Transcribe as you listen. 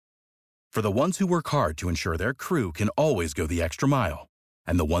For the ones who work hard to ensure their crew can always go the extra mile,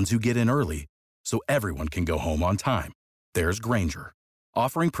 and the ones who get in early so everyone can go home on time, there's Grainger,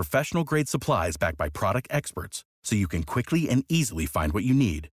 offering professional-grade supplies backed by product experts so you can quickly and easily find what you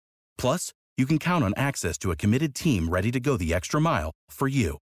need. Plus, you can count on access to a committed team ready to go the extra mile for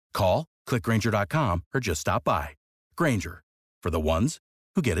you. Call, click Grainger.com, or just stop by. Grainger, for the ones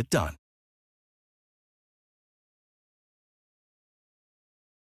who get it done.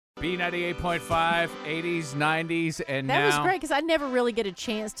 B98.5, 80s, 90s, and that now. was great because I never really get a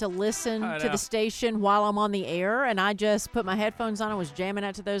chance to listen to the station while I'm on the air, and I just put my headphones on and was jamming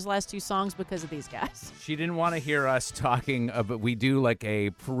out to those last two songs because of these guys. She didn't want to hear us talking, but we do like a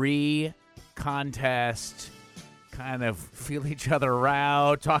pre-contest kind of feel each other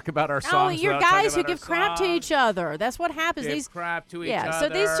out, talk about our songs. Oh, you're guys who give crap to each other. That's what happens. Give crap to each other. So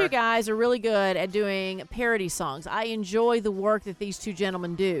these two guys are really good at doing parody songs. I enjoy the work that these two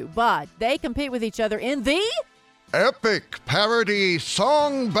gentlemen do, but they compete with each other in the Epic Parody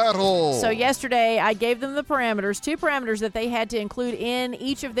Song Battle. So yesterday, I gave them the parameters, 2 parameters that they had to include in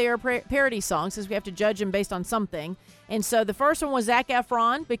each of their parody songs, since we have to judge them based on something. And so the first one was Zac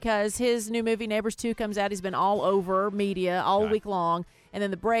Efron, because his new movie, Neighbors 2, comes out. He's been all over media all week long. And then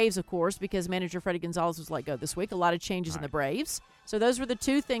the Braves, of course, because manager Freddie Gonzalez was let go this week. A lot of changes in the Braves. So those were the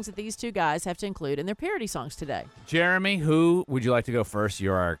 2 things that these two guys have to include in their parody songs today. Jeremy, who would you like to go first?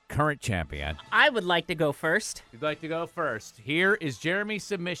 You're our current champion. I would like to go first. You'd like to go first. Here is Jeremy's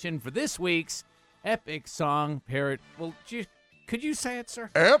submission for this week's epic song parody. Well, could you say it, sir?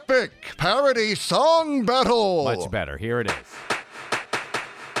 Epic Parody Song Battle. Much better. Here it is.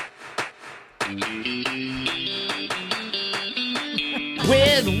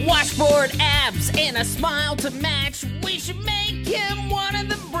 With washboard abs and a smile to match, we should make him one of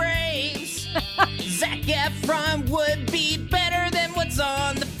the Braves. Zac Efron would be better than what's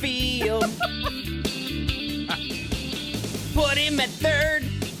on the field. Put him at third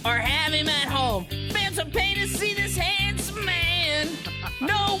or have him at home. Fans would pay to see this handsome man.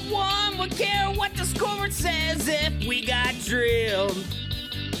 No one would care what the scoreboard says if we got drilled.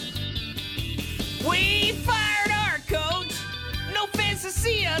 We fired our coach. No fans to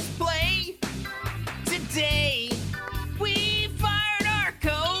see us play today. We fired our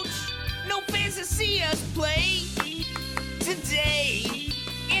coach. No fans to see us play today.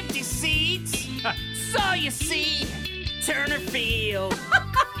 Empty seats. So you see, Turner Field.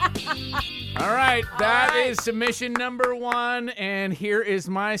 All right, that is submission number 1, and here is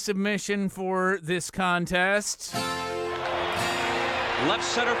my submission for this contest. Left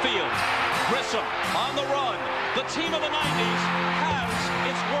center field. Grissom on the run. The team of the 90s has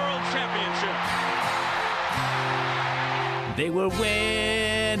its world championship. They were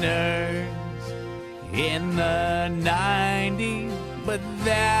winners in the 90s, but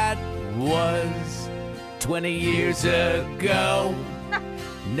that was 20 years ago.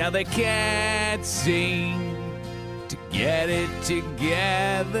 Now they can't seem to get it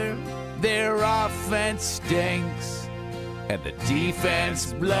together. Their offense stinks and the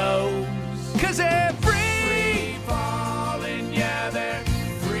defense blows. 'Cause they're free falling, yeah, they're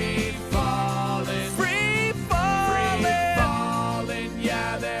free falling. Free falling. Free falling,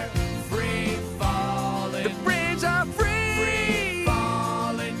 yeah, they're free falling. The Braves are free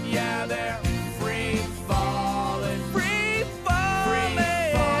falling, yeah, they're free falling. Free falling.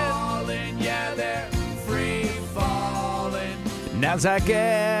 Free falling, yeah, they're free falling. Now Zac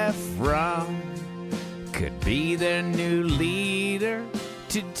Efron could be their new leader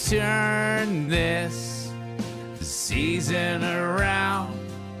to turn this season around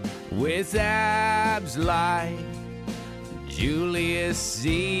with abs like Julius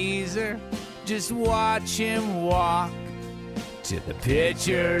Caesar. Just watch him walk to the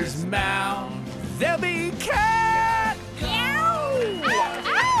pitcher's mound. There'll be cat calling.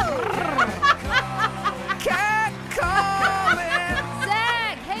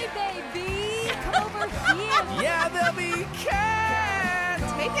 Zac, hey baby, come over here. Yeah, there'll be cat.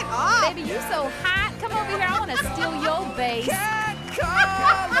 Take it off. Baby, you so hot. Come over here. I want to steal your base.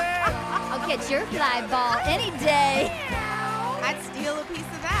 I'll catch your fly ball any day. I'd steal a piece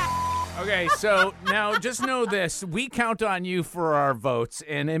of that. Okay, so now just know this. We count on you for our votes,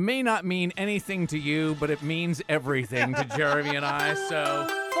 and it may not mean anything to you, but it means everything to Jeremy and I, so...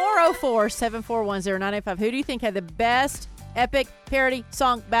 404-741-0985. Who do you think had the best epic parody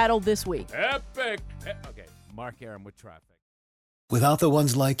song battle this week? Epic! Okay, Mark Aram with traffic. Without the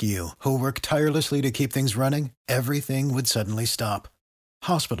ones like you, who work tirelessly to keep things running, everything would suddenly stop.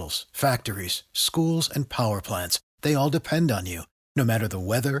 Hospitals, factories, schools, and power plants, they all depend on you. No matter the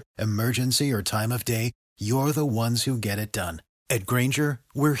weather, emergency, or time of day, you're the ones who get it done. At Grainger,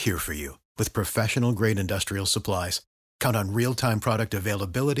 we're here for you With professional-grade industrial supplies, count on real-time product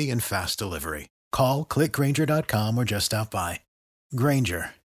availability and fast delivery. Call, click Grainger.com, or just stop by.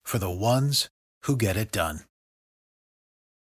 Grainger, for the ones who get it done.